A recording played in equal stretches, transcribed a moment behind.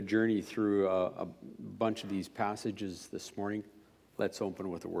Journey through a bunch of these passages this morning. Let's open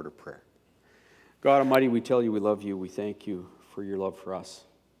with a word of prayer. God Almighty, we tell you we love you. We thank you for your love for us.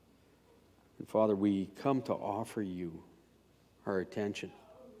 And Father, we come to offer you our attention.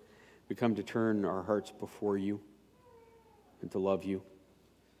 We come to turn our hearts before you and to love you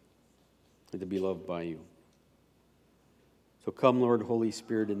and to be loved by you. So come, Lord, Holy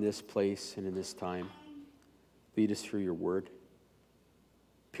Spirit, in this place and in this time. Lead us through your word.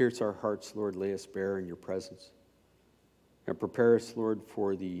 Pierce our hearts, Lord, lay us bare in your presence. And prepare us, Lord,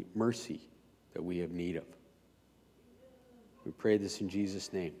 for the mercy that we have need of. We pray this in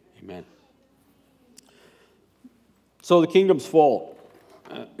Jesus' name. Amen. So the kingdom's fall.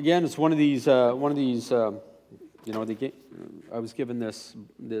 Again, it's one of these. I was given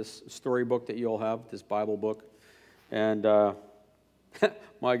this storybook that you all have, this Bible book, and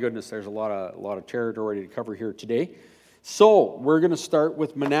my goodness, there's a lot of territory to cover here today. So, we're going to start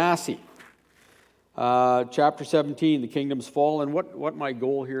with Manasseh. Chapter 17, the kingdom's fall. And what my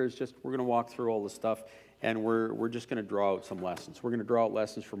goal here is just, we're going to walk through all this stuff, and we're just going to draw out some lessons. We're going to draw out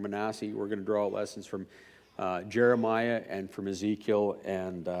lessons from Manasseh. We're going to draw out lessons from Jeremiah and from Ezekiel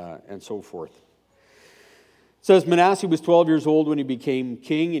and so forth. It says, Manasseh was 12 years old when he became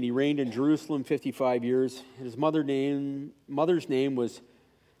king, and he reigned in Jerusalem 55 years. His mother's name was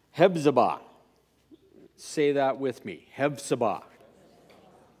Hephzibah. Say that with me. Hephzibah.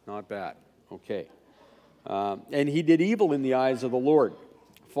 Not bad. Okay. And he did evil in the eyes of the Lord,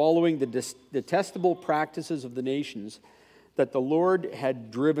 following the detestable practices of the nations that the Lord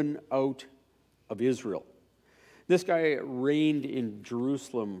had driven out of Israel. This guy reigned in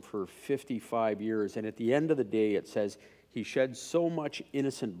Jerusalem for 55 years, and at the end of the day, it says, he shed so much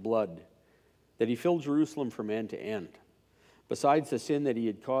innocent blood that he filled Jerusalem from end to end, besides the sin that he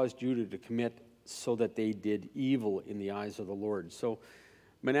had caused Judah to commit, so that they did evil in the eyes of the Lord. So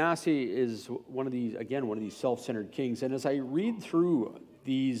Manasseh is one of these self-centered kings. And as I read through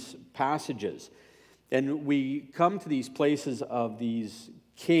these passages, and we come to these places of these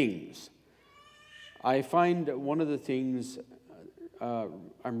kings, I find one of the things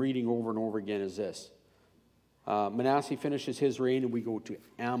I'm reading over and over again is this. Manasseh finishes his reign, and we go to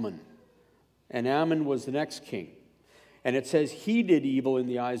Ammon. And Ammon was the next king. And it says he did evil in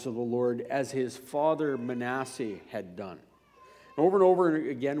the eyes of the Lord as his father Manasseh had done. Over and over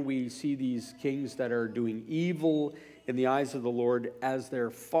again, we see these kings that are doing evil in the eyes of the Lord as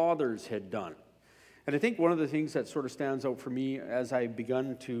their fathers had done. And I think one of the things that sort of stands out for me as I've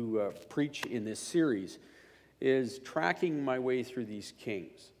begun to preach in this series is tracking my way through these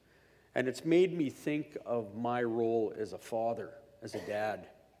kings. And it's made me think of my role as a father, as a dad.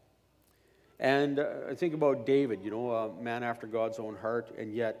 And I think about David, a man after God's own heart,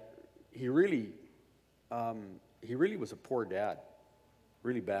 and yet he really was a poor dad,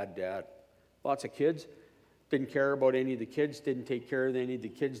 really bad dad. Lots of kids, didn't care about any of the kids, didn't take care of any of the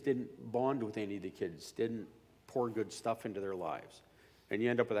kids, didn't bond with any of the kids, didn't pour good stuff into their lives. And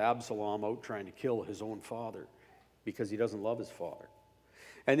you end up with Absalom out trying to kill his own father because he doesn't love his father.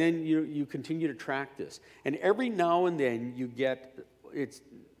 And then you continue to track this. And every now and then you get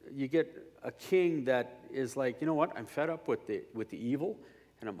a king that is like, you know what, I'm fed up with the evil,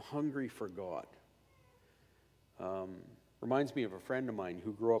 and I'm hungry for God. Reminds me of a friend of mine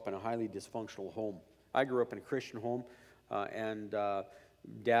who grew up in a highly dysfunctional home. I grew up in a Christian home, and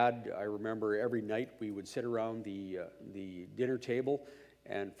Dad, I remember every night we would sit around the dinner table,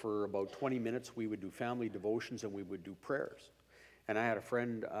 and for about 20 minutes we would do family devotions and we would do prayers. And I had a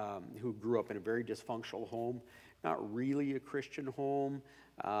friend who grew up in a very dysfunctional home, not really a Christian home,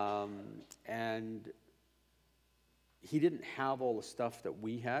 and he didn't have all the stuff that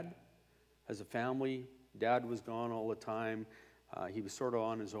we had as a family. Dad was gone all the time. He was sort of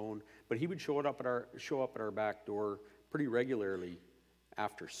on his own, but he would show up at our back door pretty regularly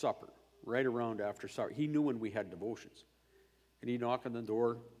after supper, right around after supper. He knew when we had devotions, and he'd knock on the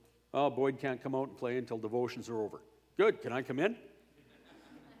door. Oh, Boyd can't come out and play until devotions are over. Good, can I come in?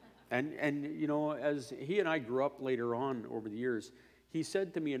 And as he and I grew up later on over the years, he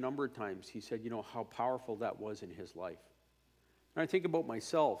said to me a number of times, he said, how powerful that was in his life. And I think about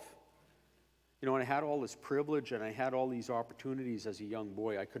myself, and I had all this privilege and I had all these opportunities as a young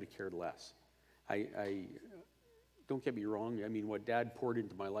boy. I could have cared less. I don't get me wrong. I mean, what Dad poured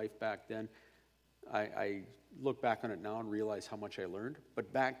into my life back then, I look back on it now and realize how much I learned.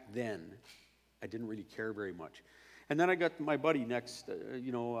 But back then, I didn't really care very much. And then I got my buddy next,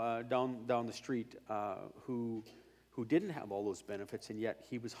 down the street, who didn't have all those benefits, and yet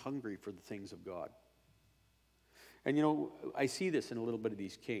he was hungry for the things of God. And I see this in a little bit of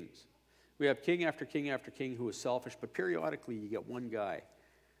these kings. We have king after king after king who is selfish, but periodically you get one guy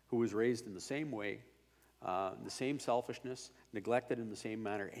who was raised in the same way, the same selfishness, neglected in the same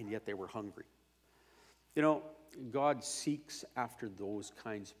manner, and yet they were hungry. You know, God seeks after those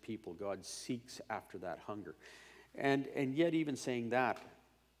kinds of people. God seeks after that hunger. And yet even saying that,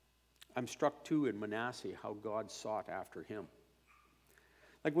 I'm struck too in Manasseh how God sought after him.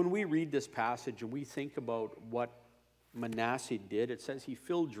 Like when we read this passage and we think about what Manasseh did, it says he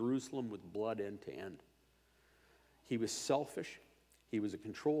filled Jerusalem with blood end to end. He was selfish. He was a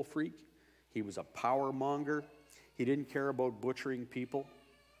control freak. He was a power monger. He didn't care about butchering people.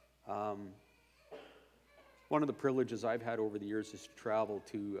 One of the privileges I've had over the years is to travel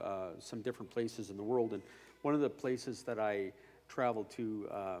to some different places in the world. And one of the places that I traveled to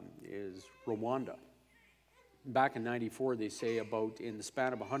is Rwanda. Back in '94, they say about in the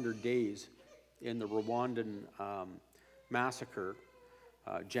span of 100 days in the Rwandan massacre,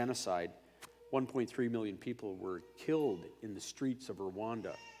 genocide, 1.3 million people were killed in the streets of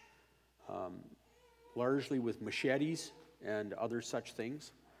Rwanda, largely with machetes and other such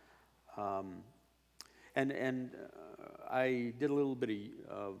things. I did a little bit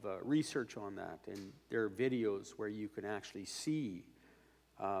of research on that, and there are videos where you can actually see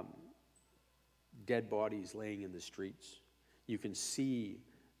dead bodies laying in the streets. You can see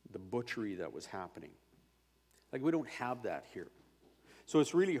the butchery that was happening. Like, we don't have that here. So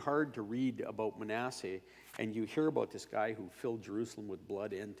it's really hard to read about Manasseh, and you hear about this guy who filled Jerusalem with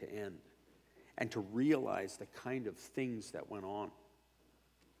blood end to end, and to realize the kind of things that went on.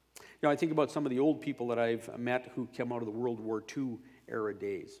 You know, I think about some of the old people that I've met who came out of the World War II era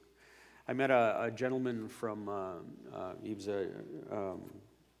days. I met a gentleman from,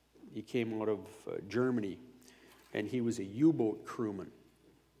 he came out of Germany, and he was a U-boat crewman.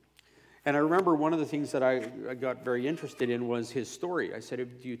 And I remember one of the things that I got very interested in was his story. I said,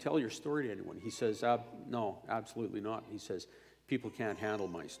 "Do you tell your story to anyone?" He says, "No, absolutely not." He says, "People can't handle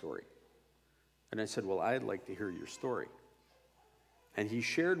my story." And I said, "Well, I'd like to hear your story." And he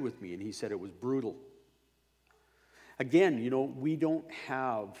shared with me, and he said it was brutal. Again, you know, we don't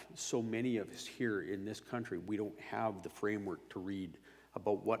have so many of us here in this country. We don't have the framework to read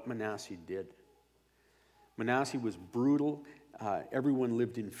about what Manasseh did. Manasseh was brutal. Everyone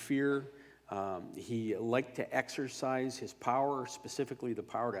lived in fear. He liked to exercise his power, specifically the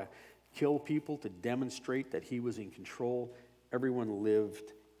power to kill people, to demonstrate that he was in control. Everyone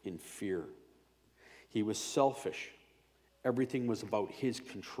lived in fear. He was selfish. Everything was about his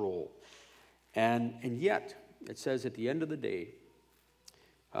control. And yet, it says at the end of the day,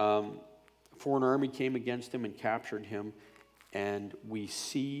 a foreign army came against him and captured him, and we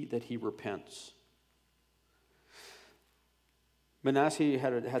see that he repents. Manasseh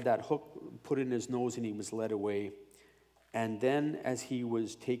had that hook put in his nose, and he was led away. And then as he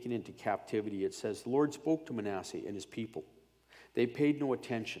was taken into captivity, it says, the Lord spoke to Manasseh and his people. They paid no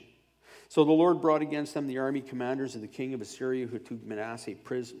attention. So the Lord brought against them the army commanders of the king of Assyria, who took Manasseh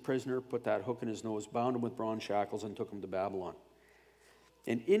prisoner, put that hook in his nose, bound him with bronze shackles, and took him to Babylon.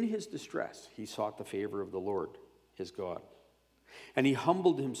 And in his distress, he sought the favor of the Lord, his God. And he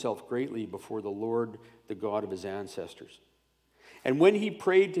humbled himself greatly before the Lord, the God of his ancestors. And when he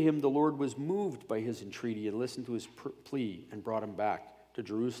prayed to him, the Lord was moved by his entreaty and listened to his plea and brought him back to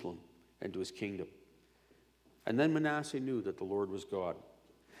Jerusalem and to his kingdom. And then Manasseh knew that the Lord was God.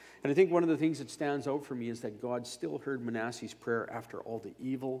 And I think one of the things that stands out for me is that God still heard Manasseh's prayer after all the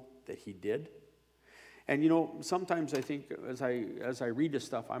evil that he did. And you know, sometimes I think as I read this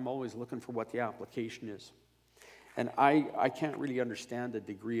stuff, I'm always looking for what the application is. And I can't really understand the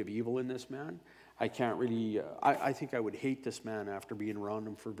degree of evil in this man. I can't really, I think I would hate this man after being around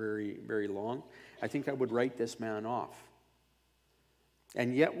him for very, very long. I think I would write this man off.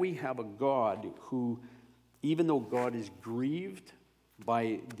 And yet we have a God who, even though God is grieved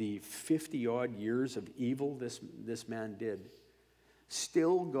by the 50-odd years of evil this man did,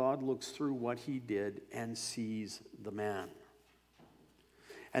 still God looks through what he did and sees the man.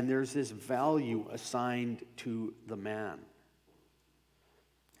 And there's this value assigned to the man.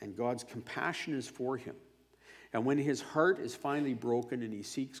 And God's compassion is for him. And when his heart is finally broken and he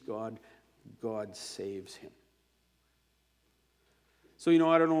seeks God, God saves him. So, you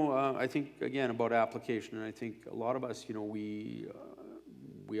know, I don't know, I think, again, about application, and I think a lot of us, you know, we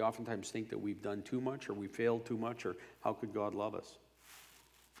oftentimes think that we've done too much, or we failed too much, or how could God love us?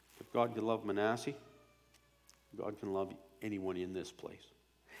 If God could love Manasseh, God can love anyone in this place.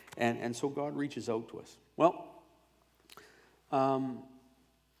 And so God reaches out to us. Well,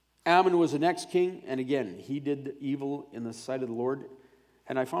 Ammon was the next king, and again, he did evil in the sight of the Lord.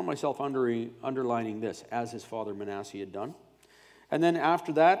 And I found myself underlining this, as his father Manasseh had done. And then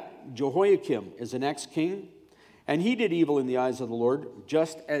after that, Jehoiakim is the next king. And he did evil in the eyes of the Lord,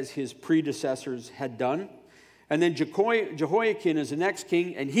 just as his predecessors had done. And then Jehoiakim is the next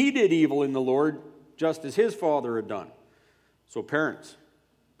king, and he did evil in the Lord, just as his father had done. So parents,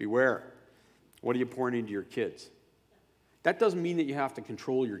 beware. What are you pouring into your kids? That doesn't mean that you have to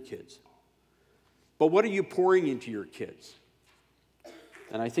control your kids. But what are you pouring into your kids?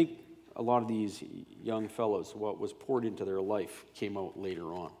 And I think a lot of these young fellows, what was poured into their life came out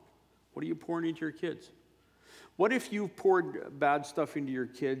later on. What are you pouring into your kids? What if you've poured bad stuff into your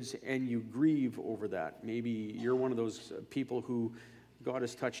kids and you grieve over that? Maybe you're one of those people who God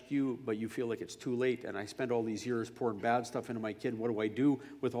has touched you, but you feel like it's too late, and I spent all these years pouring bad stuff into my kid. What do I do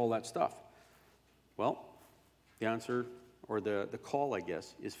with all that stuff? Well, the answer, or the call, I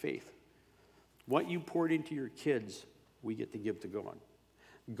guess, is faith. What you poured into your kids, we get to give to God.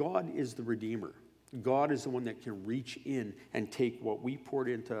 God is the Redeemer. God is the one that can reach in and take what we poured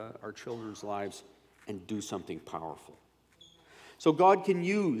into our children's lives and do something powerful. So God can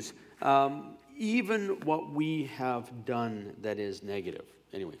use even what we have done that is negative.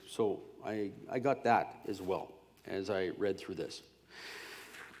 Anyway, so I got that as well as I read through this.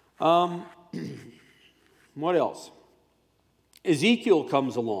 What else? Ezekiel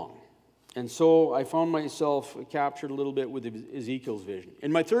comes along. And so I found myself captured a little bit with Ezekiel's vision.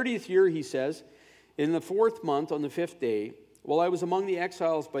 In my 30th year, he says, in the 4th month, on the 5th day, while I was among the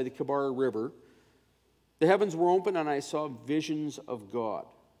exiles by the Kebar River, the heavens were open and I saw visions of God.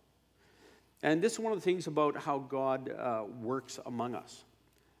 And this is one of the things about how God works among us.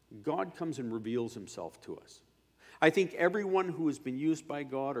 God comes and reveals himself to us. I think everyone who has been used by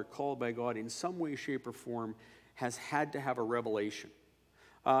God or called by God in some way, shape, or form has had to have a revelation.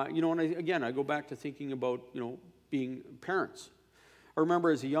 And I go back to thinking about, being parents. I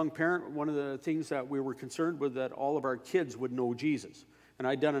remember as a young parent, one of the things that we were concerned with that all of our kids would know Jesus. And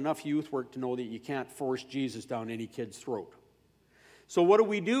I'd done enough youth work to know that you can't force Jesus down any kid's throat. So what do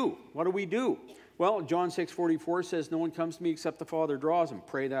we do? Well, John 6:44 says, no one comes to me except the Father draws him.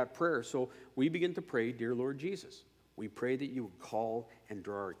 Pray that prayer. So we begin to pray, dear Lord Jesus. We pray that you would call and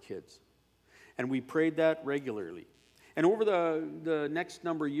draw our kids. And we prayed that regularly. And over the next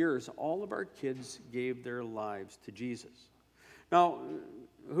number of years, all of our kids gave their lives to Jesus. Now,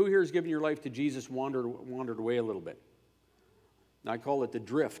 who here has given your life to Jesus wandered away a little bit? I call it the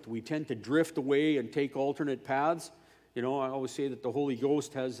drift. We tend to drift away and take alternate paths. I always say that the Holy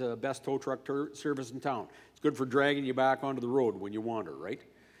Ghost has the best tow truck service in town. It's good for dragging you back onto the road when you wander, right?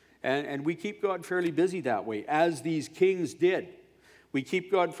 And we keep God fairly busy that way, as these kings did. We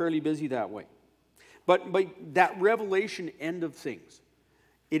keep God fairly busy that way. But that revelation end of things,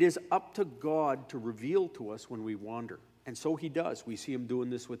 it is up to God to reveal to us when we wander. And so he does. We see him doing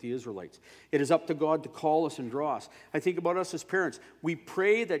this with the Israelites. It is up to God to call us and draw us. I think about us as parents. We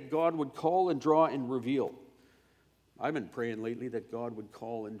pray that God would call and draw and reveal. I've been praying lately that God would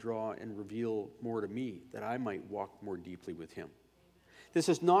call and draw and reveal more to me, that I might walk more deeply with him. This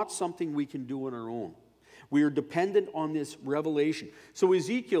is not something we can do on our own. We are dependent on this revelation. So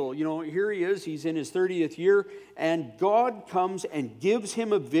Ezekiel, here he is. He's in his 30th year, and God comes and gives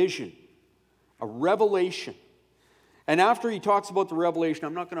him a vision, a revelation. And after he talks about the revelation,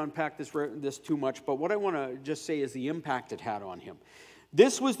 I'm not going to unpack this too much, but what I want to just say is the impact it had on him.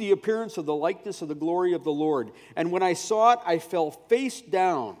 This was the appearance of the likeness of the glory of the Lord. And when I saw it, I fell face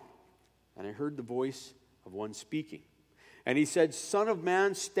down, and I heard the voice of one speaking. And he said, Son of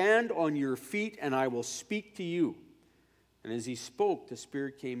man, stand on your feet, and I will speak to you. And as he spoke, the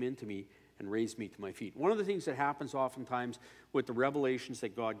Spirit came into me and raised me to my feet. One of the things that happens oftentimes with the revelations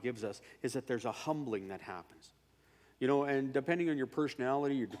that God gives us is that there's a humbling that happens. And depending on your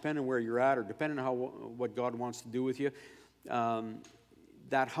personality, or depending on where you're at, or depending on what God wants to do with you,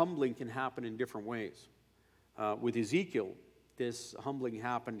 that humbling can happen in different ways. With Ezekiel, this humbling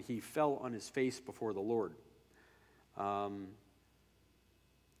happened. He fell on his face before the Lord. I've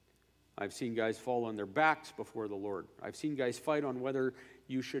seen guys fall on their backs before the Lord. I've seen guys fight on whether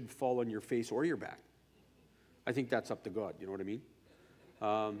you should fall on your face or your back. I think that's up to God, you know what I mean?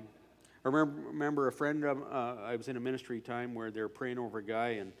 I remember a friend, I was in a ministry time where they were praying over a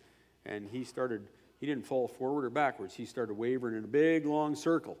guy, and he didn't fall forward or backwards. He started wavering in a big, long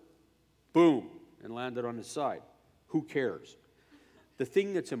circle. Boom, and landed on his side. Who cares? The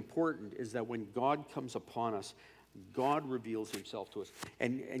thing that's important is that when God comes upon us, God reveals himself to us,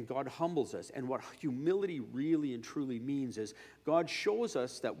 and God humbles us. And what humility really and truly means is God shows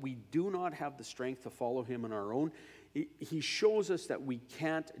us that we do not have the strength to follow him on our own. He shows us that we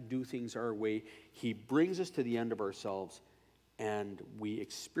can't do things our way. He brings us to the end of ourselves, and we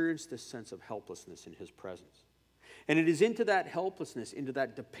experience this sense of helplessness in his presence. And it is into that helplessness, into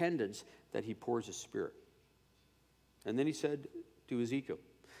that dependence, that he pours his Spirit. And then he said to Ezekiel,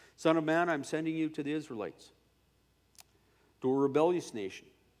 Son of man, I'm sending you to the Israelites, to a rebellious nation.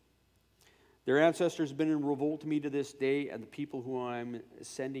 Their ancestors have been in revolt to me to this day, and the people who I'm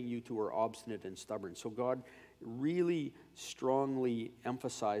sending you to are obstinate and stubborn. So God really strongly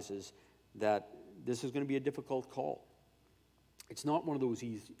emphasizes that this is going to be a difficult call. It's not one of those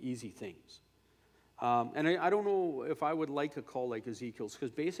easy things. And I don't know if I would like a call like Ezekiel's,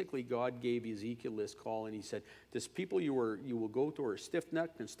 because basically God gave Ezekiel this call, and he said, this people you will go to are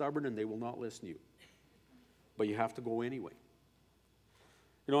stiff-necked and stubborn, and they will not listen to you. But you have to go anyway.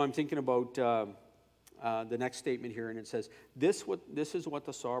 You know, I'm thinking about the next statement here, and it says, this is what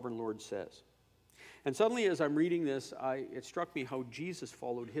the sovereign Lord says. And suddenly, as I'm reading this, it struck me how Jesus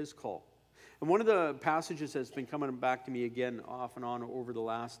followed his call. And one of the passages that's been coming back to me again off and on over the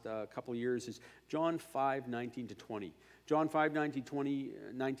last couple of years is John 5:19-20. John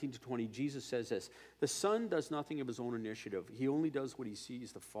 5:19-20, Jesus says this, the Son does nothing of his own initiative. He only does what he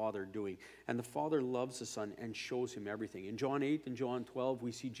sees the Father doing. And the Father loves the Son and shows him everything. In John 8 and John 12,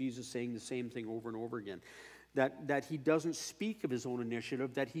 we see Jesus saying the same thing over and over again. That he doesn't speak of his own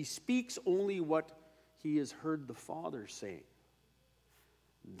initiative, that he speaks only what he has heard the Father saying.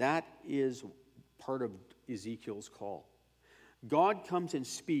 That is part of Ezekiel's call. God comes and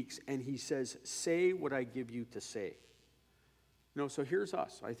speaks, and he says, say what I give you to say. You know, so here's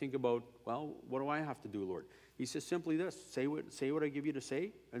us. I think about, well, what do I have to do, Lord? He says simply this, say what I give you to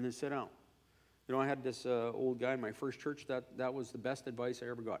say, and then sit down. You know, I had this old guy in my first church, that was the best advice I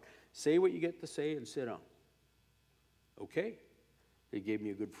ever got. Say what you get to say and sit down. Okay. They gave me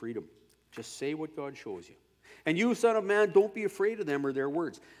a good freedom. Just say what God shows you. And you, son of man, don't be afraid of them or their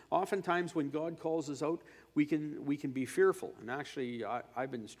words. Oftentimes when God calls us out, we can be fearful. And actually, I've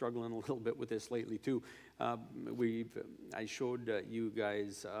been struggling a little bit with this lately too. I showed you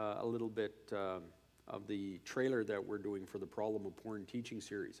guys a little bit of the trailer that we're doing for the Problem of Porn teaching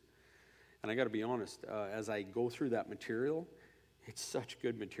series. And I got to be honest, as I go through that material, it's such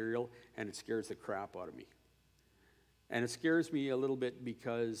good material, and it scares the crap out of me. And it scares me a little bit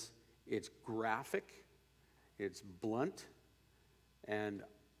because it's graphic, it's blunt, and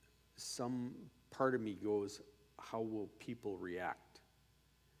some part of me goes, how will people react?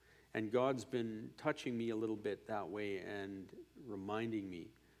 And God's been touching me a little bit that way and reminding me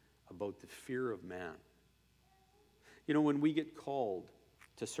about the fear of man. You know, when we get called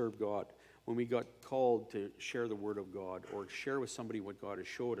to serve God, when we got called to share the Word of God or share with somebody what God has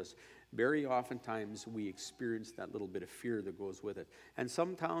showed us, very oftentimes we experience that little bit of fear that goes with it. And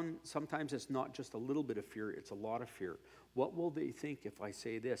sometimes it's not just a little bit of fear, it's a lot of fear. What will they think if I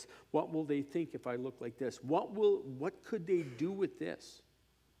say this? What will they think if I look like this? What could they do with this?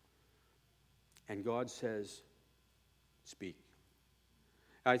 And God says, speak.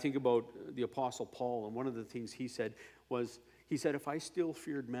 I think about the Apostle Paul, and one of the things he said was, if I still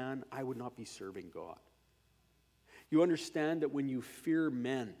feared man, I would not be serving God. You understand that when you fear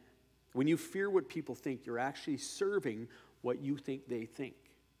men, when you fear what people think, you're actually serving what you think they think.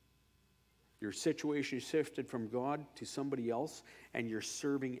 Your situation is shifted from God to somebody else, and you're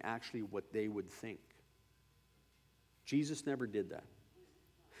serving actually what they would think. Jesus never did that.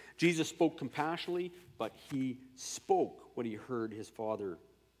 Jesus spoke compassionately, but he spoke what he heard his Father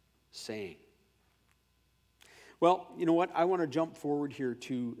saying. Well, you know what? I want to jump forward here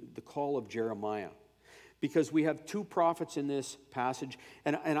to the call of Jeremiah, because we have two prophets in this passage,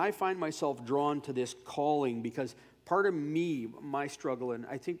 and I find myself drawn to this calling because part of me, my struggle, and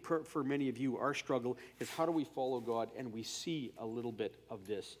I think for many of you, our struggle is how do we follow God, and we see a little bit of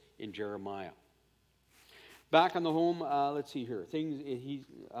this in Jeremiah. Back on the home, let's see here.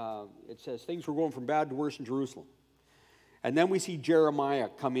 It says things were going from bad to worse in Jerusalem. And then we see Jeremiah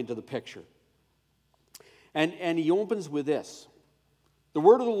come into the picture. And he opens with this. The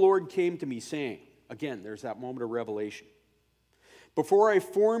word of the Lord came to me saying, again, there's that moment of revelation. Before I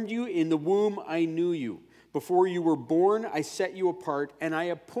formed you in the womb, I knew you. Before you were born, I set you apart, and I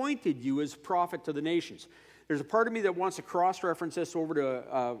appointed you as prophet to the nations. There's a part of me that wants to cross-reference this over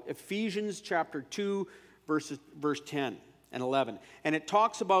to Ephesians chapter 2, verse 10 and 11. And it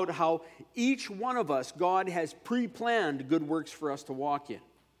talks about how each one of us, God has pre-planned good works for us to walk in.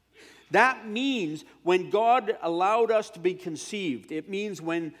 That means when God allowed us to be conceived, it means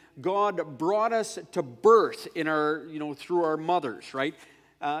when God brought us to birth in our, through our mothers, right?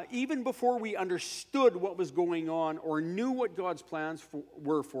 Even before we understood what was going on or knew what God's plans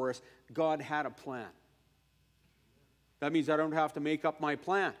were for us, God had a plan. That means I don't have to make up my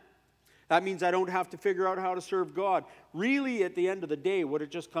plan. That means I don't have to figure out how to serve God. Really, at the end of the day, what it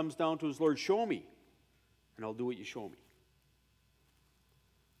just comes down to is, Lord, show me, and I'll do what you show me.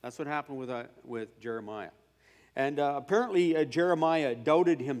 That's what happened with Jeremiah. And apparently Jeremiah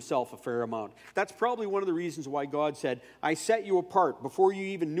doubted himself a fair amount. That's probably one of the reasons why God said, I set you apart. Before you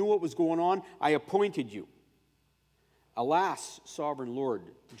even knew what was going on, I appointed you. Alas, sovereign Lord,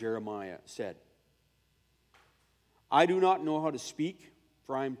 Jeremiah said, I do not know how to speak,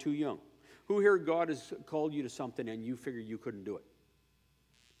 for I am too young. Who here, God has called you to something and you figure you couldn't do it?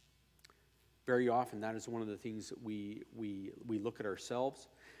 Very often, that is one of the things that we look at ourselves.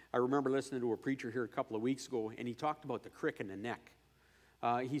 I remember listening to a preacher here a couple of weeks ago, and he talked about the crick in the neck.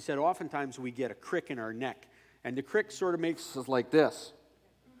 He said oftentimes we get a crick in our neck, and the crick sort of makes us like this.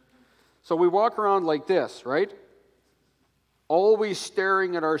 So we walk around like this, right? Always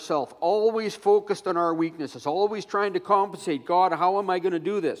staring at ourselves, always focused on our weaknesses, always trying to compensate. God, how am I going to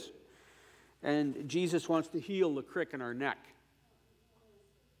do this? And Jesus wants to heal the crick in our neck.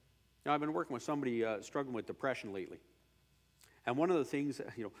 Now, I've been working with somebody struggling with depression lately. And one of the things,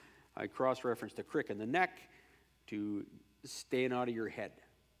 I cross-referenced the crick in the neck to staying out of your head.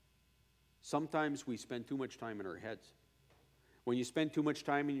 Sometimes we spend too much time in our heads. When you spend too much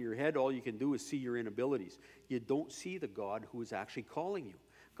time in your head, all you can do is see your inabilities. You don't see the God who is actually calling you.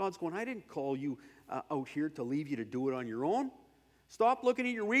 God's going, I didn't call you out here to leave you to do it on your own. Stop looking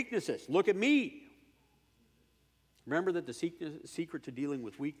at your weaknesses. Look at me. Remember that the secret to dealing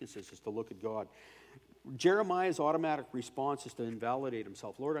with weaknesses is to look at God. Jeremiah's automatic response is to invalidate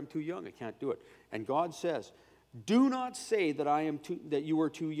himself. Lord, I'm too young. I can't do it. And God says, do not say that you are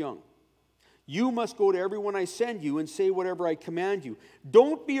too young. You must go to everyone I send you and say whatever I command you.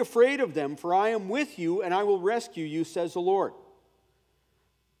 Don't be afraid of them, for I am with you and I will rescue you, says the Lord.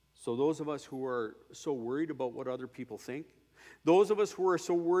 So those of us who are so worried about what other people think, those of us who are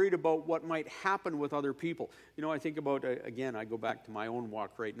so worried about what might happen with other people. I think about, again, I go back to my own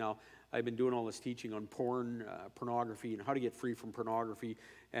walk right now. I've been doing all this teaching on pornography, and how to get free from pornography,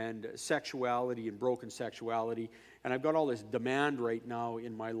 and sexuality and broken sexuality. And I've got all this demand right now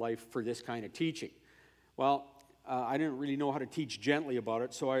in my life for this kind of teaching. Well, I didn't really know how to teach gently about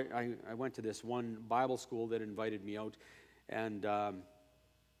it, so I went to this one Bible school that invited me out, and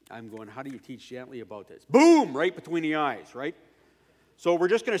I'm going, how do you teach gently about this? Boom! Right between the eyes, right? So we're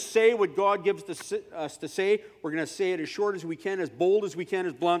just going to say what God gives us to say. We're going to say it as short as we can, as bold as we can,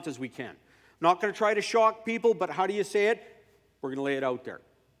 as blunt as we can. Not going to try to shock people, but how do you say it? We're going to lay it out there.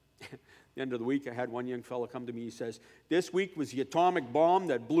 At the end of the week, I had one young fellow come to me. He says, this week was the atomic bomb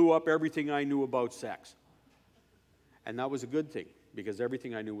that blew up everything I knew about sex. And that was a good thing, because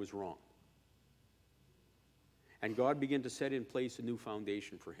everything I knew was wrong. And God began to set in place a new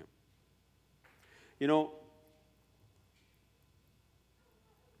foundation for him.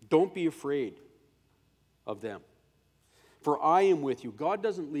 Don't be afraid of them. For I am with you. God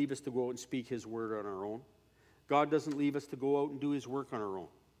doesn't leave us to go out and speak his word on our own. God doesn't leave us to go out and do his work on our own.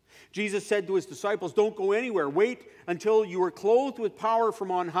 Jesus said to his disciples, don't go anywhere. Wait until you are clothed with power from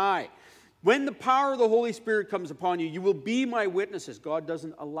on high. When the power of the Holy Spirit comes upon you, you will be my witnesses. God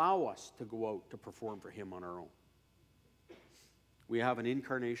doesn't allow us to go out to perform for him on our own. We have an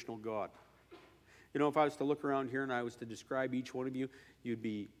incarnational God. If I was to look around here and I was to describe each one of you, you'd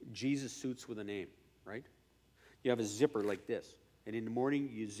be Jesus suits with a name, right? You have a zipper like this. And in the morning,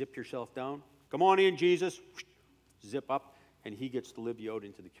 you zip yourself down. Come on in, Jesus. Zip up, and he gets to live you out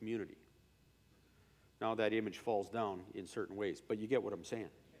into the community. Now that image falls down in certain ways, but you get what I'm saying.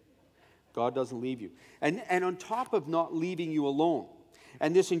 God doesn't leave you. And on top of not leaving you alone,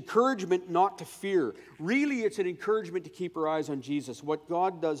 and this encouragement not to fear, really it's an encouragement to keep our eyes on Jesus. What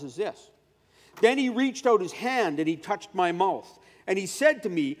God does is this. Then he reached out his hand and he touched my mouth. And he said to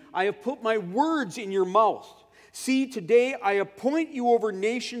me, I have put my words in your mouth. See, today I appoint you over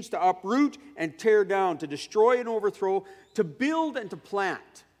nations to uproot and tear down, to destroy and overthrow, to build and to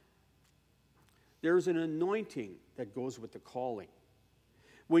plant. There's an anointing that goes with the calling.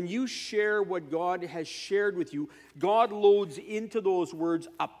 When you share what God has shared with you, God loads into those words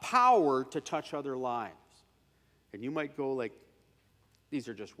a power to touch other lives. And you might go like, these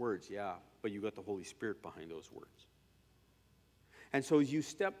are just words, yeah, but you got the Holy Spirit behind those words. And so as you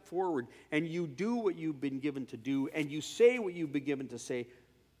step forward and you do what you've been given to do and you say what you've been given to say,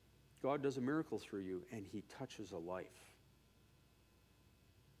 God does a miracle through you and he touches a life.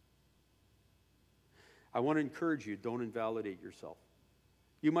 I want to encourage you, don't invalidate yourself.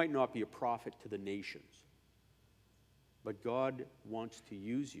 You might not be a prophet to the nations, but God wants to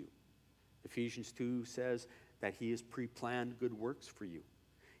use you. Ephesians 2 says that he has pre-planned good works for you.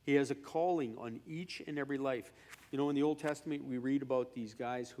 He has a calling on each and every life. In the Old Testament, we read about these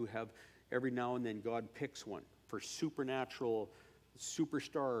guys who have, every now and then, God picks one for supernatural,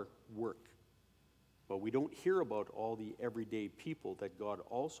 superstar work. But we don't hear about all the everyday people that God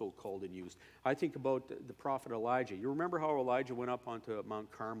also called and used. I think about the prophet Elijah. You remember how Elijah went up onto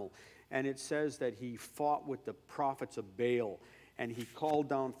Mount Carmel, and it says that he fought with the prophets of Baal, and he called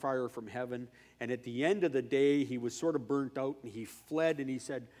down fire from heaven, and at the end of the day, he was sort of burnt out, and he fled, and he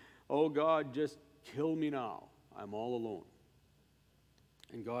said, "Oh God, just kill me now. I'm all alone."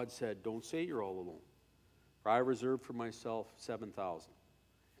 And God said, "Don't say you're all alone, for I reserved for myself 7,000.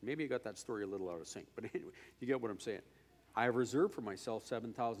 Maybe I got that story a little out of sync, but anyway, you get what I'm saying. I have reserved for myself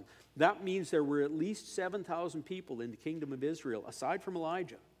 7,000. That means there were at least 7,000 people in the kingdom of Israel, aside from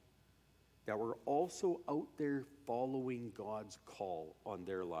Elijah, that were also out there following God's call on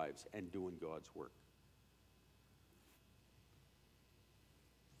their lives and doing God's work.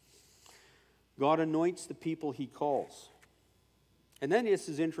 God anoints the people he calls. And then this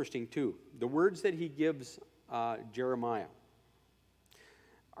is interesting too. The words that he gives Jeremiah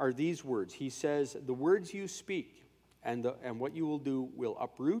are these words. He says, "The words you speak and what you will do will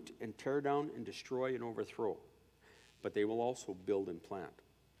uproot and tear down and destroy and overthrow, but they will also build and plant."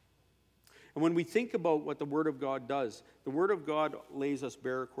 And when we think about what the Word of God does, the Word of God lays us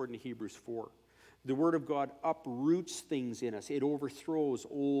bare according to Hebrews 4. The Word of God uproots things in us. It overthrows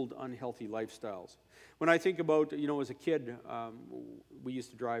old, unhealthy lifestyles. When I think about, as a kid, we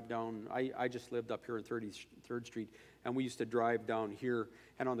used to drive down, I just lived up here on 33rd Street, and we used to drive down here,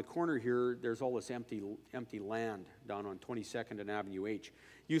 and on the corner here, there's all this empty land down on 22nd and Avenue H.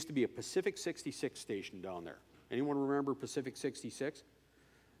 Used to be a Pacific 66 station down there. Anyone remember Pacific 66?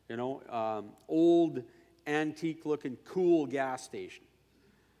 Old, antique-looking, cool gas station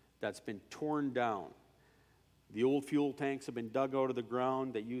that's been torn down. The old fuel tanks have been dug out of the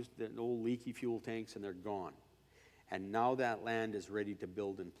ground. They used the old leaky fuel tanks, and they're gone. And now that land is ready to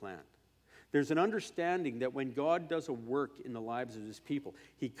build and plant. There's an understanding that when God does a work in the lives of his people,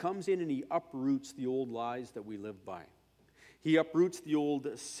 he comes in and he uproots the old lies that we live by. He uproots the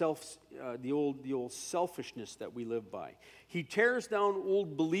old selfishness that we live by. He tears down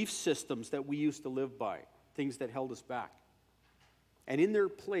old belief systems that we used to live by, things that held us back. And in their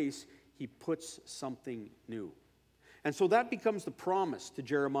place, he puts something new. And so that becomes the promise to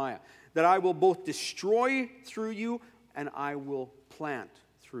Jeremiah, that I will both destroy through you and I will plant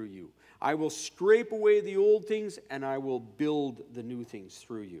through you. I will scrape away the old things and I will build the new things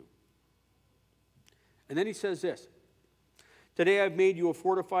through you. And then he says this, "Today I've made you a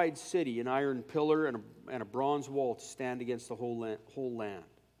fortified city, an iron pillar and a bronze wall to stand against the whole land.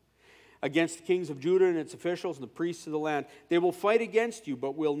 Against the kings of Judah and its officials and the priests of the land. They will fight against you,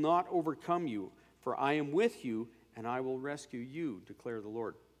 but will not overcome you. For I am with you, and I will rescue you, declare the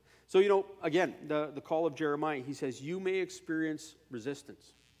Lord." So, again, the call of Jeremiah, he says, you may experience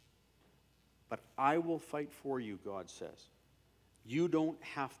resistance, but I will fight for you, God says. You don't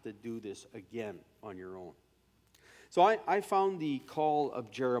have to do this again on your own. So I found the call of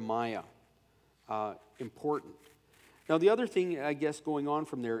Jeremiah important. Now, the other thing, I guess, going on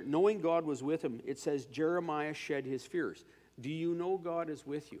from there, knowing God was with him, it says Jeremiah shed his fears. Do you know God is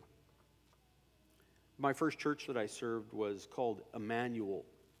with you? My first church that I served was called Emmanuel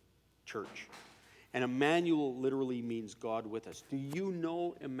Church. And Emmanuel literally means God with us. Do you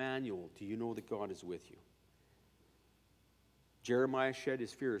know Emmanuel? Do you know that God is with you? Jeremiah shed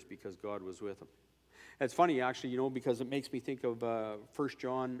his fears because God was with him. It's funny, actually, because it makes me think of 1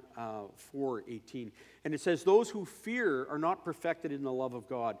 John 4:18. And it says, "Those who fear are not perfected in the love of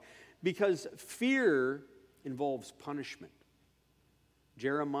God," because fear involves punishment.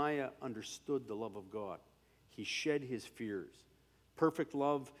 Jeremiah understood the love of God. He shed his fears. Perfect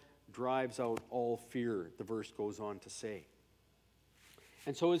love drives out all fear, the verse goes on to say.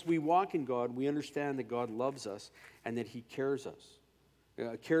 And so as we walk in God, we understand that God loves us and that he cares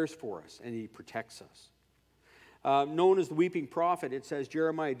for us, and he protects us. Known as the weeping prophet, it says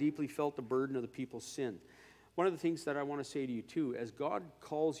Jeremiah deeply felt the burden of the people's sin. One of the things that I want to say to you too, as God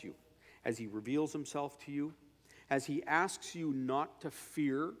calls you, as he reveals himself to you, as he asks you not to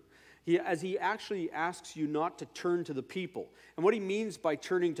fear, as he actually asks you not to turn to the people. And what he means by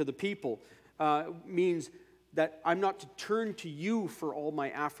turning to the people means that I'm not to turn to you for all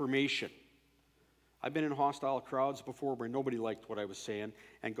my affirmation. I've been in hostile crowds before where nobody liked what I was saying,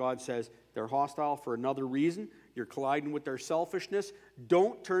 and God says, they're hostile for another reason. You're colliding with their selfishness.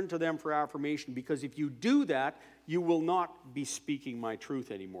 Don't turn to them for affirmation, because if you do that, you will not be speaking my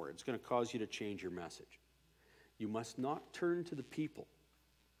truth anymore. It's going to cause you to change your message. You must not turn to the people.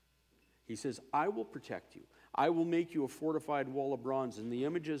 He says, I will protect you. I will make you a fortified wall of bronze. And the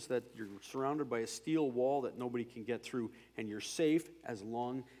image is that you're surrounded by a steel wall that nobody can get through, and you're safe as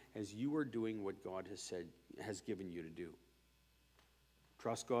long as you are doing what God has given you to do.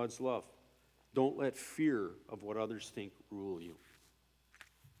 Trust God's love. Don't let fear of what others think rule you.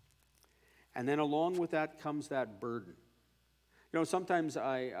 And then along with that comes that burden. You know, sometimes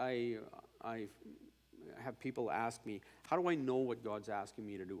I have people ask me, how do I know what God's asking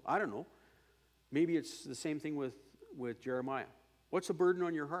me to do? I don't know. Maybe it's the same thing with Jeremiah. What's a burden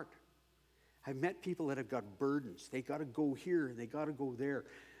on your heart? I've met people that have got burdens. They got to go here and they got to go there.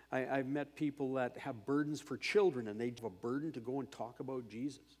 I've met people that have burdens for children and they have a burden to go and talk about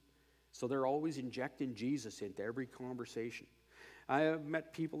Jesus. So they're always injecting Jesus into every conversation. I have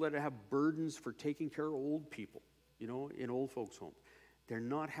met people that have burdens for taking care of old people, you know, in old folks' homes. They're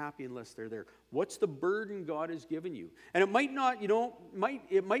not happy unless they're there. What's the burden God has given you? And it might not, you know,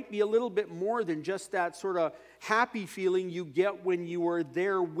 it might be a little bit more than just that sort of happy feeling you get when you are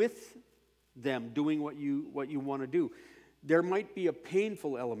there with them doing what you want to do. There might be a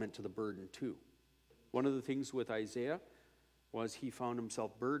painful element to the burden too. One of the things with Isaiah was he found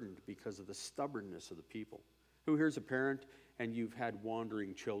himself burdened because of the stubbornness of the people. Who here's a parent and you've had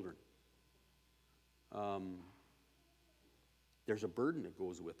wandering children? There's a burden that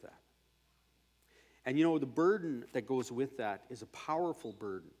goes with that. And you know, the burden that goes with that is a powerful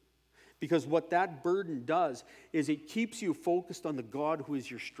burden. Because what that burden does is it keeps you focused on the God who is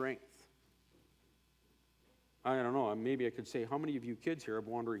your strength. I don't know, maybe I could say, how many of you kids here have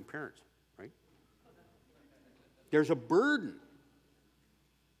wandering parents, right? There's a burden.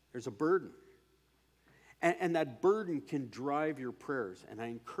 There's a burden. And that burden can drive your prayers. And I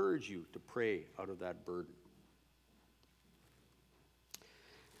encourage you to pray out of that burden.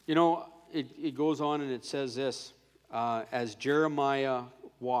 You know, it goes on and it says this. As Jeremiah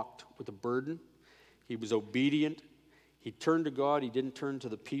walked with a burden, he was obedient. He turned to God. He didn't turn to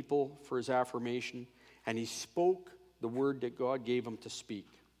the people for his affirmation. And he spoke the word that God gave him to speak.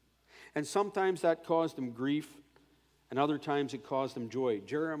 And sometimes that caused him grief, and other times it caused him joy.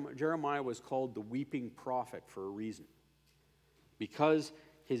 Jeremiah was called the weeping prophet for a reason, because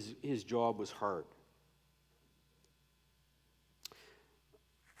his job was hard.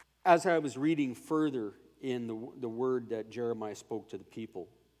 As I was reading further in the word that Jeremiah spoke to the people,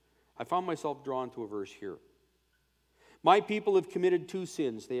 I found myself drawn to a verse here. My people have committed two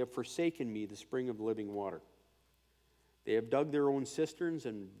sins. They have forsaken me, the spring of living water. They have dug their own cisterns,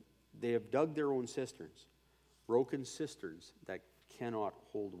 broken cisterns that cannot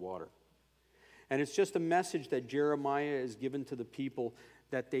hold water. And it's just a message that Jeremiah is given to the people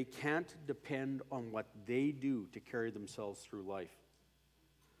that they can't depend on what they do to carry themselves through life.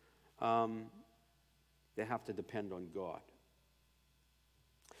 They have to depend on God.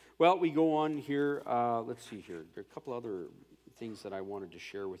 Well, we go on here. Let's see here. There are a couple other things that I wanted to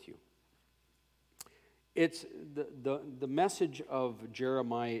share with you. It's the message of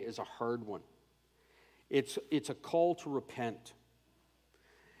Jeremiah is a hard one. It's a call to repent.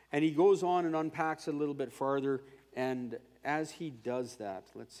 And he goes on and unpacks it a little bit farther. And as he does that,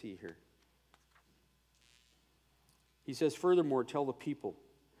 let's see here. He says, furthermore, tell the people,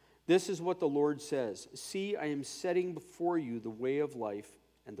 this is what the Lord says. See, I am setting before you the way of life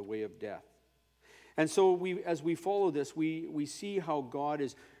and the way of death. And so as we follow this, we see how God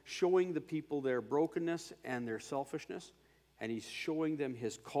is showing the people their brokenness and their selfishness, and he's showing them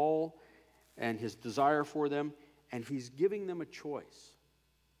his call and his desire for them, and he's giving them a choice.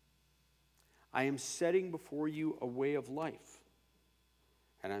 I am setting before you a way of life,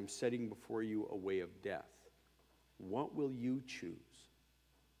 and I'm setting before you a way of death. What will you choose?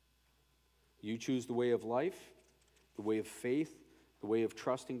 You choose the way of life, the way of faith, the way of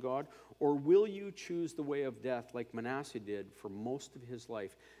trusting God, or will you choose the way of death like Manasseh did for most of his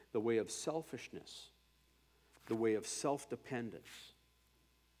life, the way of selfishness, the way of self-dependence,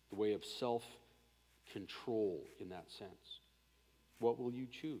 the way of self-control in that sense? What will you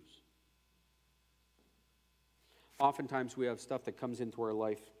choose? Oftentimes we have stuff that comes into our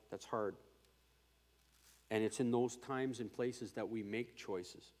life that's hard, and it's in those times and places that we make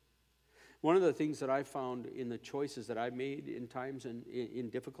choices. One of the things that I found in the choices that I've made in times and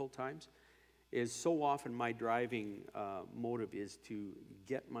in difficult times is so often my driving motive is to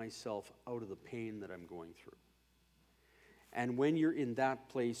get myself out of the pain that I'm going through. And when you're in that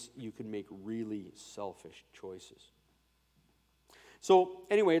place, you can make really selfish choices. So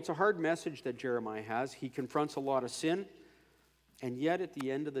anyway, it's a hard message that Jeremiah has. He confronts a lot of sin, and yet at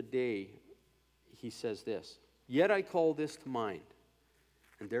the end of the day, he says this, yet I call this to mind,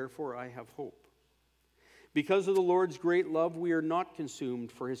 and therefore I have hope. Because of the Lord's great love, we are not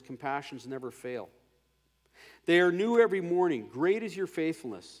consumed, for his compassions never fail. They are new every morning. Great is your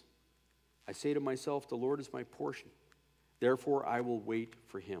faithfulness. I say to myself, the Lord is my portion. Therefore I will wait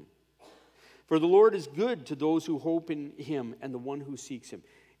for him. For the Lord is good to those who hope in him and the one who seeks him.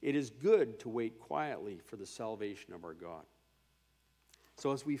 It is good to wait quietly for the salvation of our God.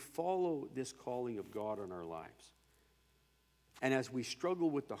 So as we follow this calling of God on our lives, and as we struggle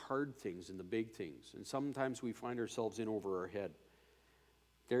with the hard things and the big things, and sometimes we find ourselves in over our head,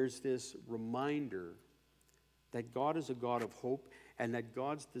 there's this reminder that God is a God of hope, and that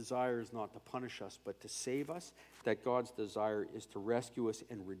God's desire is not to punish us, but to save us, that God's desire is to rescue us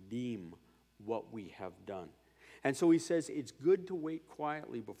and redeem what we have done. And so he says it's good to wait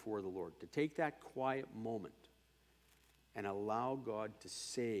quietly before the Lord, to take that quiet moment and allow God to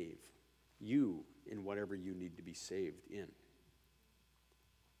save you in whatever you need to be saved in.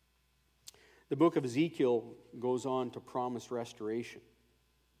 The book of Ezekiel goes on to promise restoration.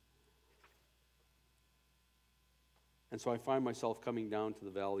 And so I find myself coming down to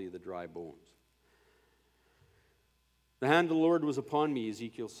the valley of the dry bones. The hand of the Lord was upon me,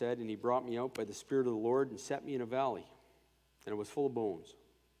 Ezekiel said, and he brought me out by the Spirit of the Lord and set me in a valley, and it was full of bones.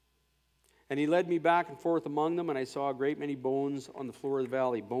 And he led me back and forth among them, and I saw a great many bones on the floor of the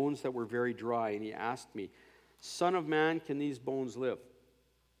valley, bones that were very dry. And he asked me, Son of man, can these bones live?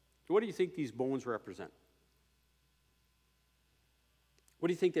 What do you think these bones represent? What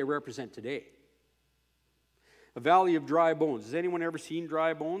do you think they represent today? A valley of dry bones. Has anyone ever seen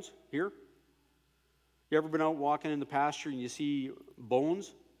dry bones here? You ever been out walking in the pasture and you see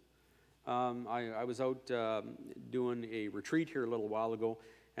bones? I was out doing a retreat here a little while ago,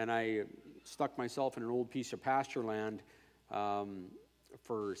 and I stuck myself in an old piece of pasture land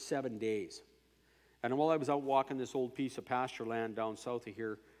for 7 days. And while I was out walking this old piece of pasture land down south of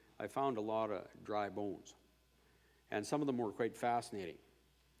here, I found a lot of dry bones. And some of them were quite fascinating.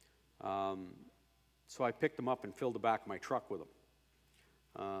 So I picked them up and filled the back of my truck with them.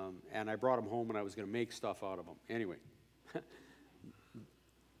 And I brought them home, and I was going to make stuff out of them. Anyway,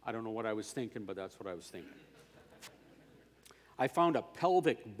 I don't know what I was thinking, but that's what I was thinking. I found a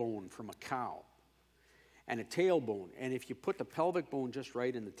pelvic bone from a cow and a tailbone. And if you put the pelvic bone just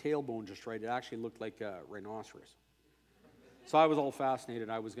right and the tailbone just right, it actually looked like a rhinoceros. So I was all fascinated.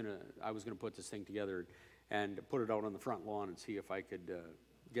 I was gonna put this thing together and put it out on the front lawn and see if I could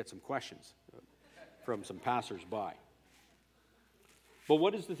get some questions from some passers-by. But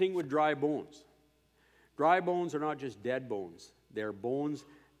what is the thing with dry bones? Dry bones are not just dead bones. They're bones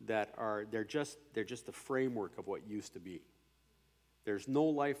that they're just the framework of what used to be. There's no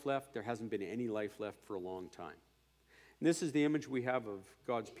life left. There hasn't been any life left for a long time. And this is the image we have of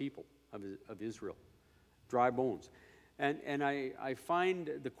God's people, of Israel. Dry bones. And I find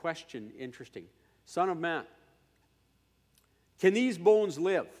the question interesting. Son of man, can these bones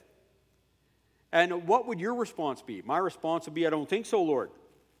live? And what would your response be? My response would be, I don't think so, Lord.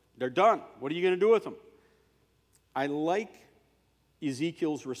 They're done. What are you going to do with them? I like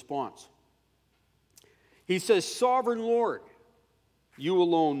Ezekiel's response. He says, Sovereign Lord, you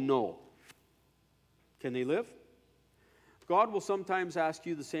alone know. Can they live? God will sometimes ask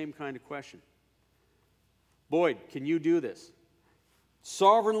you the same kind of question. Boyd, can you do this?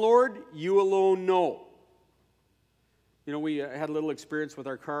 Sovereign Lord, you alone know. You know, we had a little experience with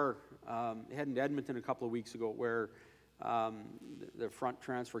our car heading to Edmonton a couple of weeks ago where the front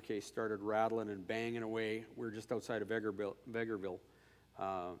transfer case started rattling and banging away. We were just outside of Vegreville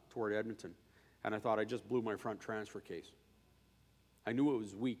toward Edmonton. And I thought I just blew my front transfer case. I knew it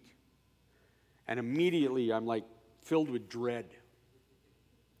was weak. And immediately I'm like filled with dread.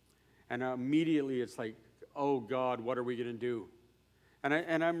 And immediately it's like, oh God, what are we going to do?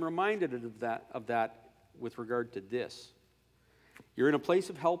 And I'm reminded of that with regard to this. You're in a place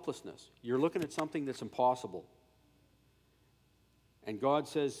of helplessness. You're looking at something that's impossible. And God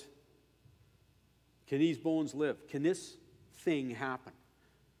says, can these bones live? Can this thing happen?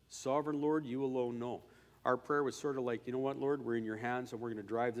 Sovereign Lord, you alone know. Our prayer was sort of like, you know what, Lord, we're in your hands and we're going to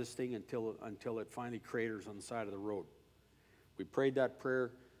drive this thing until it finally craters on the side of the road. We prayed that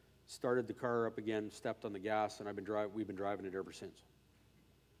prayer, started the car up again, stepped on the gas, and we've been driving it ever since.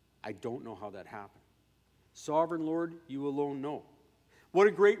 I don't know how that happened. Sovereign Lord, you alone know. What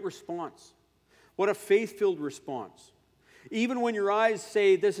a great response. What a faith-filled response. Even when your eyes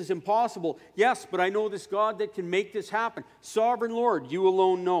say this is impossible, yes, but I know this God that can make this happen. Sovereign Lord, you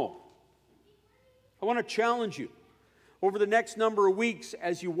alone know. I want to challenge you over the next number of weeks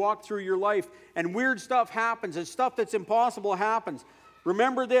as you walk through your life and weird stuff happens and stuff that's impossible happens.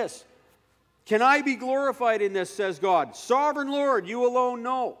 Remember this. Can I be glorified in this, says God? Sovereign Lord, you alone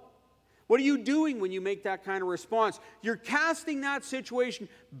know. What are you doing when you make that kind of response? You're casting that situation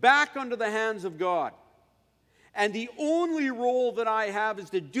back under the hands of God. And the only role that I have is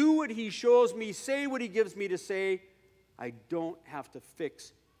to do what He shows me, say what He gives me to say. I don't have to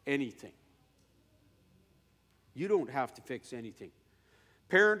fix anything. You don't have to fix anything.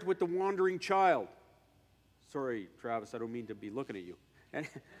 Parent with the wandering child. Sorry, Travis, I don't mean to be looking at you.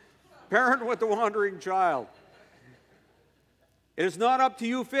 Parent with the wandering child. It is not up to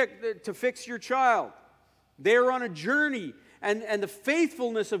you to fix your child. They are on a journey, and the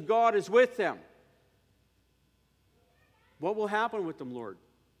faithfulness of God is with them. What will happen with them, Lord?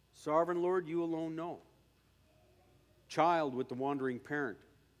 Sovereign Lord, you alone know. Child with the wandering parent.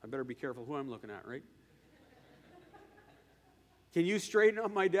 I better be careful who I'm looking at, right? Can you straighten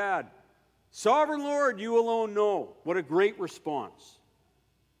up my dad? Sovereign Lord, you alone know. What a great response.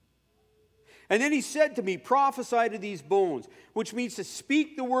 And then he said to me, prophesy to these bones, which means to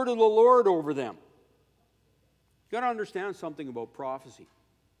speak the word of the Lord over them. You've got to understand something about prophecy.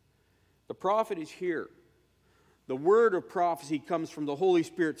 The prophet is here. The word of prophecy comes from the Holy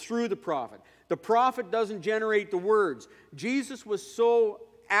Spirit through the prophet. The prophet doesn't generate the words. Jesus was so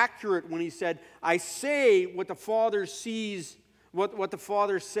accurate when he said, I say what the Father sees, what the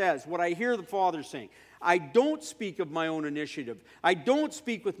Father says, what I hear the Father saying. I don't speak of my own initiative. I don't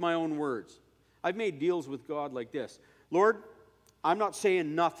speak with my own words. I've made deals with God like this. Lord, I'm not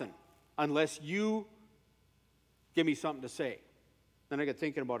saying nothing unless you give me something to say. Then I got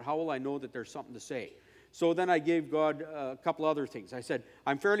thinking about how will I know that there's something to say. So then I gave God a couple other things. I said,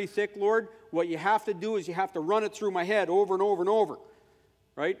 I'm fairly thick, Lord. What you have to do is you have to run it through my head over and over and over.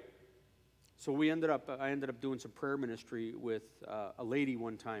 Right? So I ended up doing some prayer ministry with a lady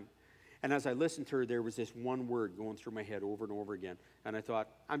one time. And as I listened to her, there was this one word going through my head over and over again. And I thought,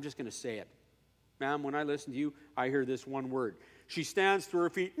 I'm just going to say it. Ma'am, when I listen to you, I hear this one word. She stands to her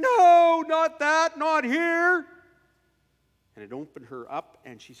feet. No, not that, not here. And it opened her up,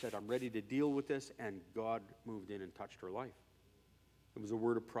 and she said, I'm ready to deal with this. And God moved in and touched her life. It was a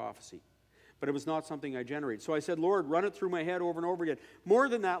word of prophecy. But it was not something I generated. So I said, Lord, run it through my head over and over again. More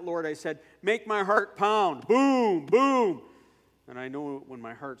than that, Lord, I said, make my heart pound. Boom, boom. And I know when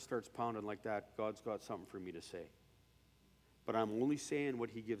my heart starts pounding like that, God's got something for me to say. But I'm only saying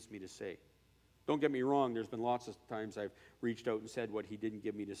what he gives me to say. Don't get me wrong, there's been lots of times I've reached out and said what he didn't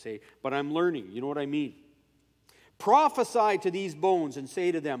give me to say. But I'm learning, you know what I mean? Prophesy to these bones and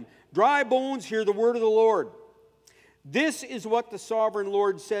say to them, dry bones, hear the word of the Lord. This is what the sovereign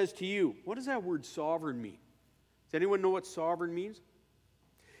Lord says to you. What does that word sovereign mean? Does anyone know what sovereign means?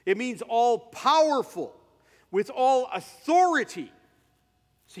 It means all powerful, with all authority.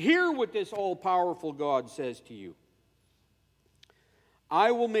 So hear what this all powerful God says to you.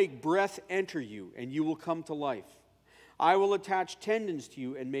 I will make breath enter you, and you will come to life. I will attach tendons to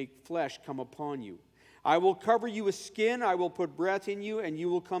you and make flesh come upon you. I will cover you with skin, I will put breath in you, and you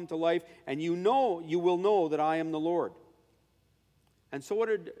will come to life, and you will know that I am the Lord. And so what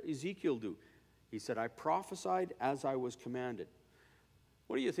did Ezekiel do? He said, I prophesied as I was commanded.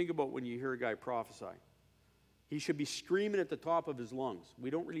 What do you think about when you hear a guy prophesy? He should be screaming at the top of his lungs. We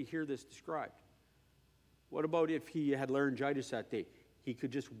don't really hear this described. What about if he had laryngitis that day? He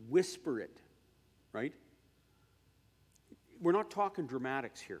could just whisper it, right? We're not talking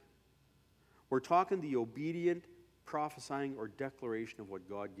dramatics here. We're talking the obedient prophesying or declaration of what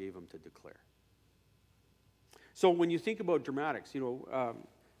God gave him to declare. So when you think about dramatics,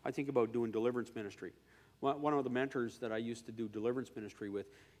 I think about doing deliverance ministry. One of the mentors that I used to do deliverance ministry with,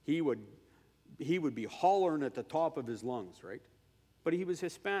 he would be hollering at the top of his lungs, right? But he was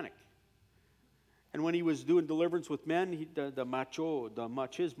Hispanic. And when he was doing deliverance with men, the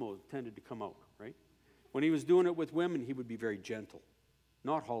machismo tended to come out, right? When he was doing it with women, he would be very gentle,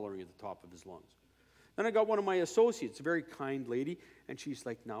 not hollering at the top of his lungs. Then I got one of my associates, a very kind lady, and she's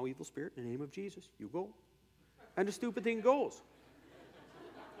like, now, evil spirit, in the name of Jesus, you go. And the stupid thing goes.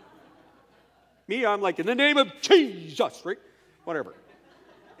 Me, I'm like, in the name of Jesus, right? Whatever.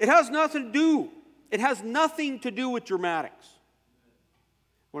 It has nothing to do with dramatics.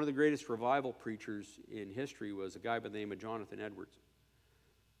 One of the greatest revival preachers in history was a guy by the name of Jonathan Edwards.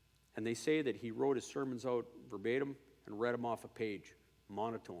 And they say that he wrote his sermons out verbatim and read them off a page,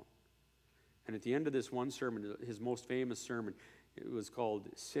 monotone. And at the end of this one sermon, his most famous sermon, it was called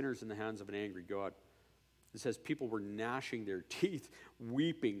Sinners in the Hands of an Angry God. It says people were gnashing their teeth,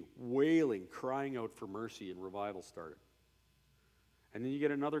 weeping, wailing, crying out for mercy, and revival started. And then you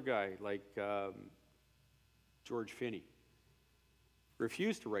get another guy like George Finney.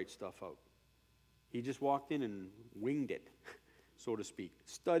 Refused to write stuff out. He just walked in and winged it, so to speak.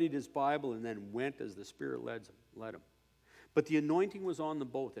 Studied his Bible and then went as the Spirit led him. But the anointing was on them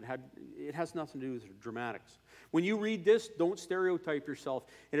both. It has nothing to do with dramatics. When you read this, don't stereotype yourself.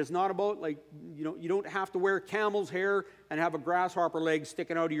 It is not about you don't have to wear camel's hair and have a grasshopper leg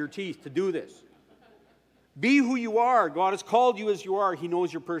sticking out of your teeth to do this. Be who you are. God has called you as you are. He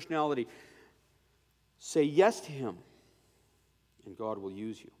knows your personality. Say yes to him. and God will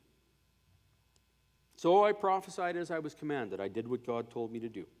use you. So I prophesied as I was commanded. I did what God told me to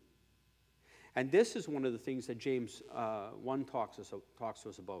do. And this is one of the things that James 1 talks to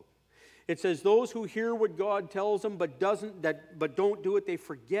us about. It says, those who hear what God tells them but don't do it, they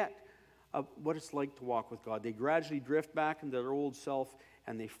forget what it's like to walk with God. They gradually drift back into their old self,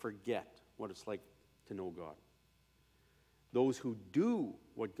 and they forget what it's like to know God. Those who do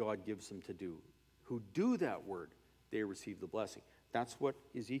what God gives them to do, who do that word, they receive the blessing. That's what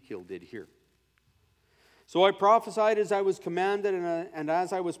Ezekiel did here. So I prophesied as I was commanded, and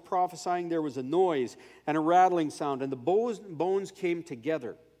as I was prophesying, there was a noise and a rattling sound, and the bones came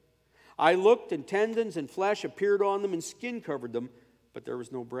together. I looked, and tendons and flesh appeared on them, and skin covered them, but there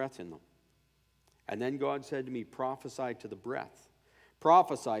was no breath in them. And then God said to me, prophesy to the breath.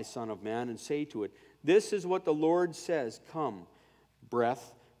 Prophesy, Son of Man, and say to it, this is what the Lord says, come,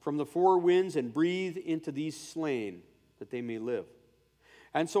 breath, from the four winds, and breathe into these slain, that they may live.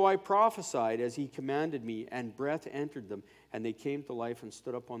 And so I prophesied as he commanded me, and breath entered them, and they came to life and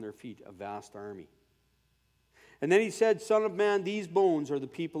stood up on their feet, a vast army. And then he said, Son of man, these bones are the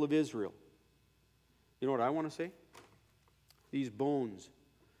people of Israel. You know what I want to say? These bones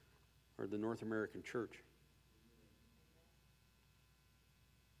are the North American church.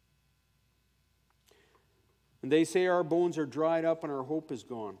 And they say, our bones are dried up and our hope is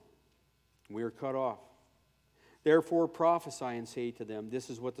gone. We are cut off. Therefore prophesy and say to them, this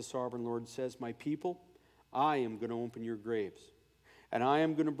is what the sovereign Lord says, my people, I am going to open your graves, and I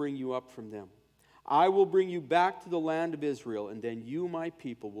am going to bring you up from them. I will bring you back to the land of Israel, and then you, my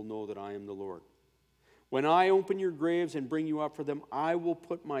people, will know that I am the Lord. When I open your graves and bring you up from them, I will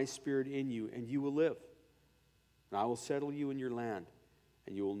put my spirit in you, and you will live. And I will settle you in your land,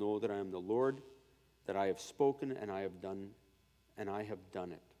 and you will know that I am the Lord, that I have spoken and I have done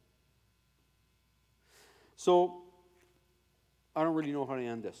it. So, I don't really know how to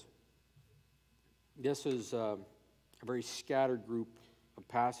end this. This is a very scattered group of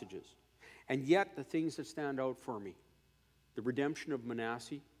passages. And yet, the things that stand out for me, the redemption of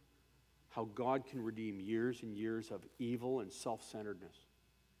Manasseh, how God can redeem years and years of evil and self-centeredness.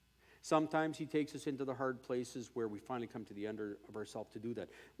 Sometimes he takes us into the hard places where we finally come to the end of ourselves to do that.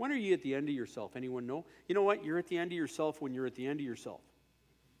 When are you at the end of yourself? Anyone know? You know what? You're at the end of yourself when you're at the end of yourself.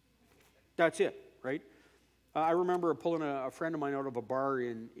 That's it, right? I remember pulling a friend of mine out of a bar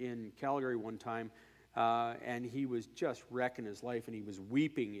in Calgary one time, and he was just wrecking his life, and he was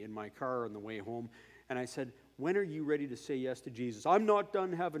weeping in my car on the way home. And I said, when are you ready to say yes to Jesus? I'm not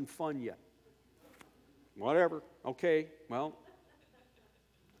done having fun yet. Whatever. Okay, well,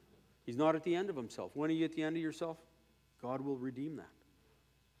 he's not at the end of himself. When are you at the end of yourself? God will redeem that.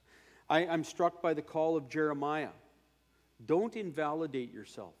 I'm struck by the call of Jeremiah. Don't invalidate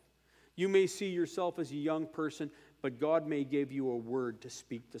yourself. You may see yourself as a young person, but God may give you a word to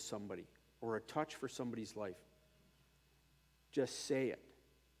speak to somebody or a touch for somebody's life. Just say it.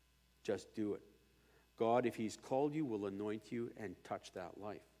 Just do it. God, if he's called you, will anoint you and touch that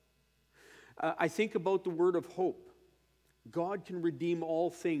life. I think about the word of hope. God can redeem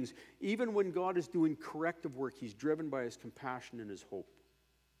all things. Even when God is doing corrective work, he's driven by his compassion and his hope.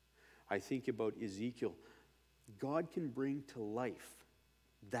 I think about Ezekiel. God can bring to life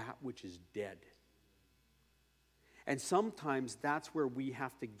that which is dead. And sometimes that's where we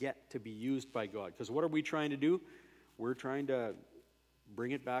have to get to be used by God. Because what are we trying to do? We're trying to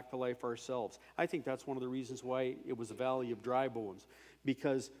bring it back to life ourselves. I think that's one of the reasons why it was a valley of dry bones.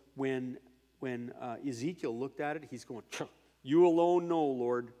 Because when Ezekiel looked at it, he's going, you alone know,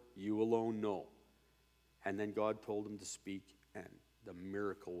 Lord, you alone know. And then God told him to speak, and the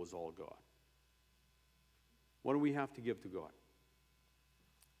miracle was all God. What do we have to give to God?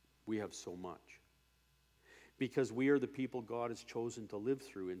 We have so much. Because we are the people God has chosen to live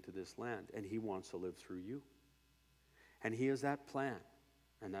through into this land, and he wants to live through you. And he has that plan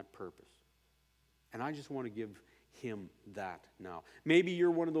and that purpose. And I just want to give him that now. Maybe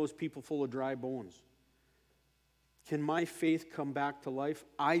you're one of those people full of dry bones. Can my faith come back to life?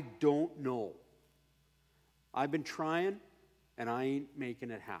 I don't know. I've been trying, and I ain't making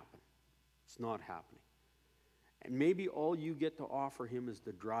it happen. It's not happening. And maybe all you get to offer him is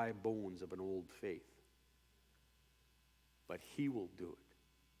the dry bones of an old faith. But he will do it.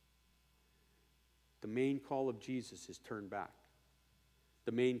 The main call of Jesus is turn back.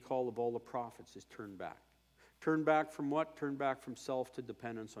 The main call of all the prophets is turn back. Turn back from what? Turn back from self to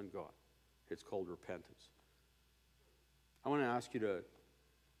dependence on God. It's called repentance. I want to ask you to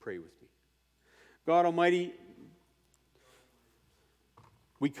pray with me. God Almighty,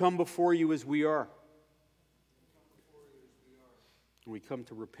 we come before you as we are. We come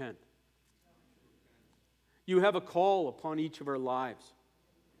to repent. You have a call upon each of our lives.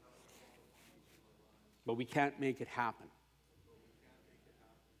 But we can't make it happen.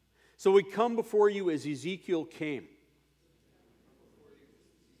 So we come before you as Ezekiel came.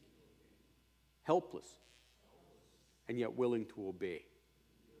 Helpless, and yet willing to obey.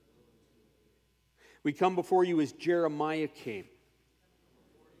 We come before you as Jeremiah came.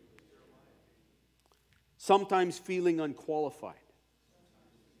 Sometimes feeling unqualified,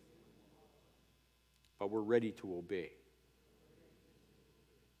 but we're ready to obey.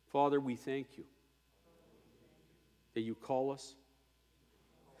 Father, we thank you that you call us,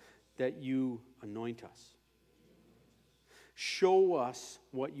 that you anoint us. Show us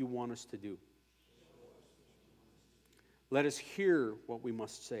what you want us to do. Let us hear what we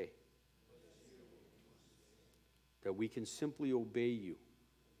must say, that we can simply obey you.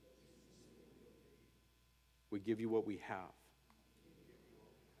 We give you what we have,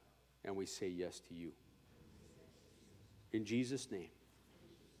 and we say yes to you. In Jesus' name,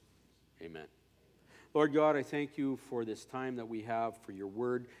 amen. Lord God, I thank you for this time that we have for your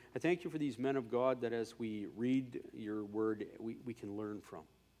word. I thank you for these men of God that as we read your word, we can learn from.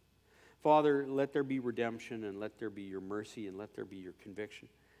 Father, let there be redemption, and let there be your mercy, and let there be your conviction.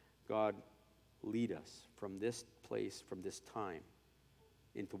 God, lead us from this place, from this time,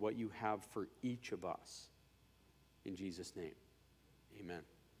 into what you have for each of us. In Jesus' name, amen.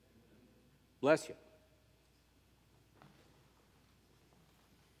 Bless you.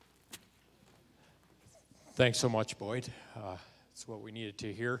 Thanks so much, Boyd. That's what we needed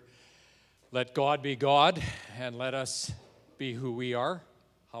to hear. Let God be God, and let us be who we are,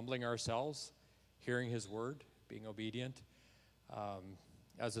 humbling ourselves, hearing his word, being obedient.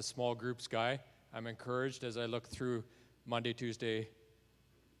 As a small groups guy, I'm encouraged as I look through Monday, Tuesday,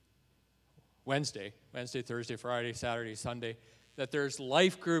 Wednesday, Thursday, Friday, Saturday, Sunday, that there's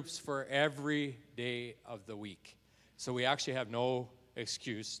life groups for every day of the week. So we actually have no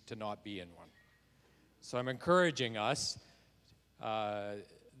excuse to not be in one. So I'm encouraging us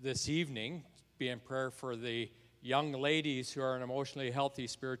this evening, be in prayer for the young ladies who are in emotionally healthy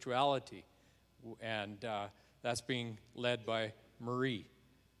spirituality. And that's being led by Marie,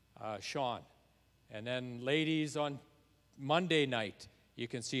 Sean. And then ladies on Monday night, you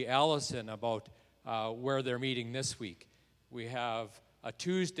can see Allison about where they're meeting this week. We have a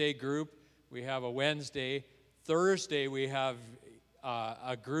Tuesday group. We have a Wednesday. Thursday, we have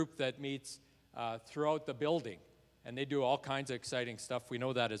a group that meets throughout the building, and they do all kinds of exciting stuff. We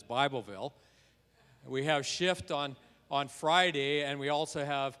know that as Bibleville. We have Shift on Friday, and we also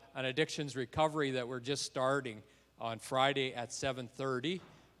have an addictions recovery that we're just starting on Friday at 7:30.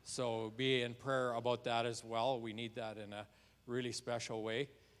 So be in prayer about that as well. We need that in a really special way.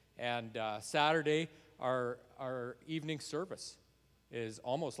 And Saturday, our evening service is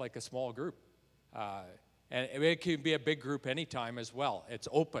almost like a small group. And it can be a big group anytime as well. It's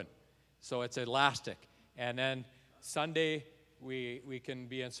open. So it's elastic. And then Sunday, we can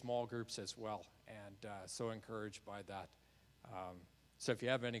be in small groups as well. And so encouraged by that. So if you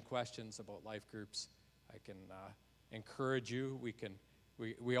have any questions about life groups, I can encourage you.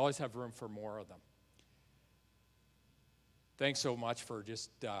 We always have room for more of them. Thanks so much for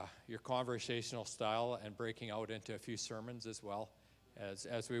just your conversational style and breaking out into a few sermons as well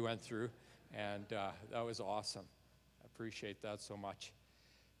as we went through. And that was awesome. I appreciate that so much.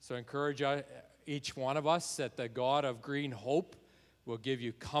 So encourage each one of us that the God of Green Hope will give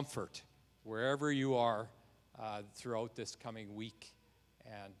you comfort wherever you are throughout this coming week.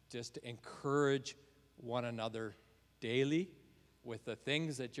 And just encourage one another daily with the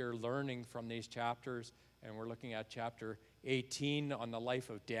things that you're learning from these chapters. And we're looking at chapter 18 on the life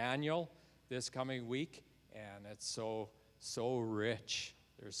of Daniel this coming week. And it's so rich.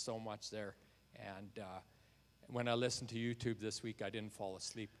 There's so much there. And when I listened to YouTube this week, I didn't fall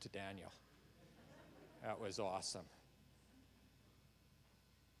asleep to Daniel. That was awesome.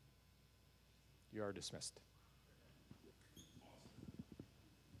 You are dismissed.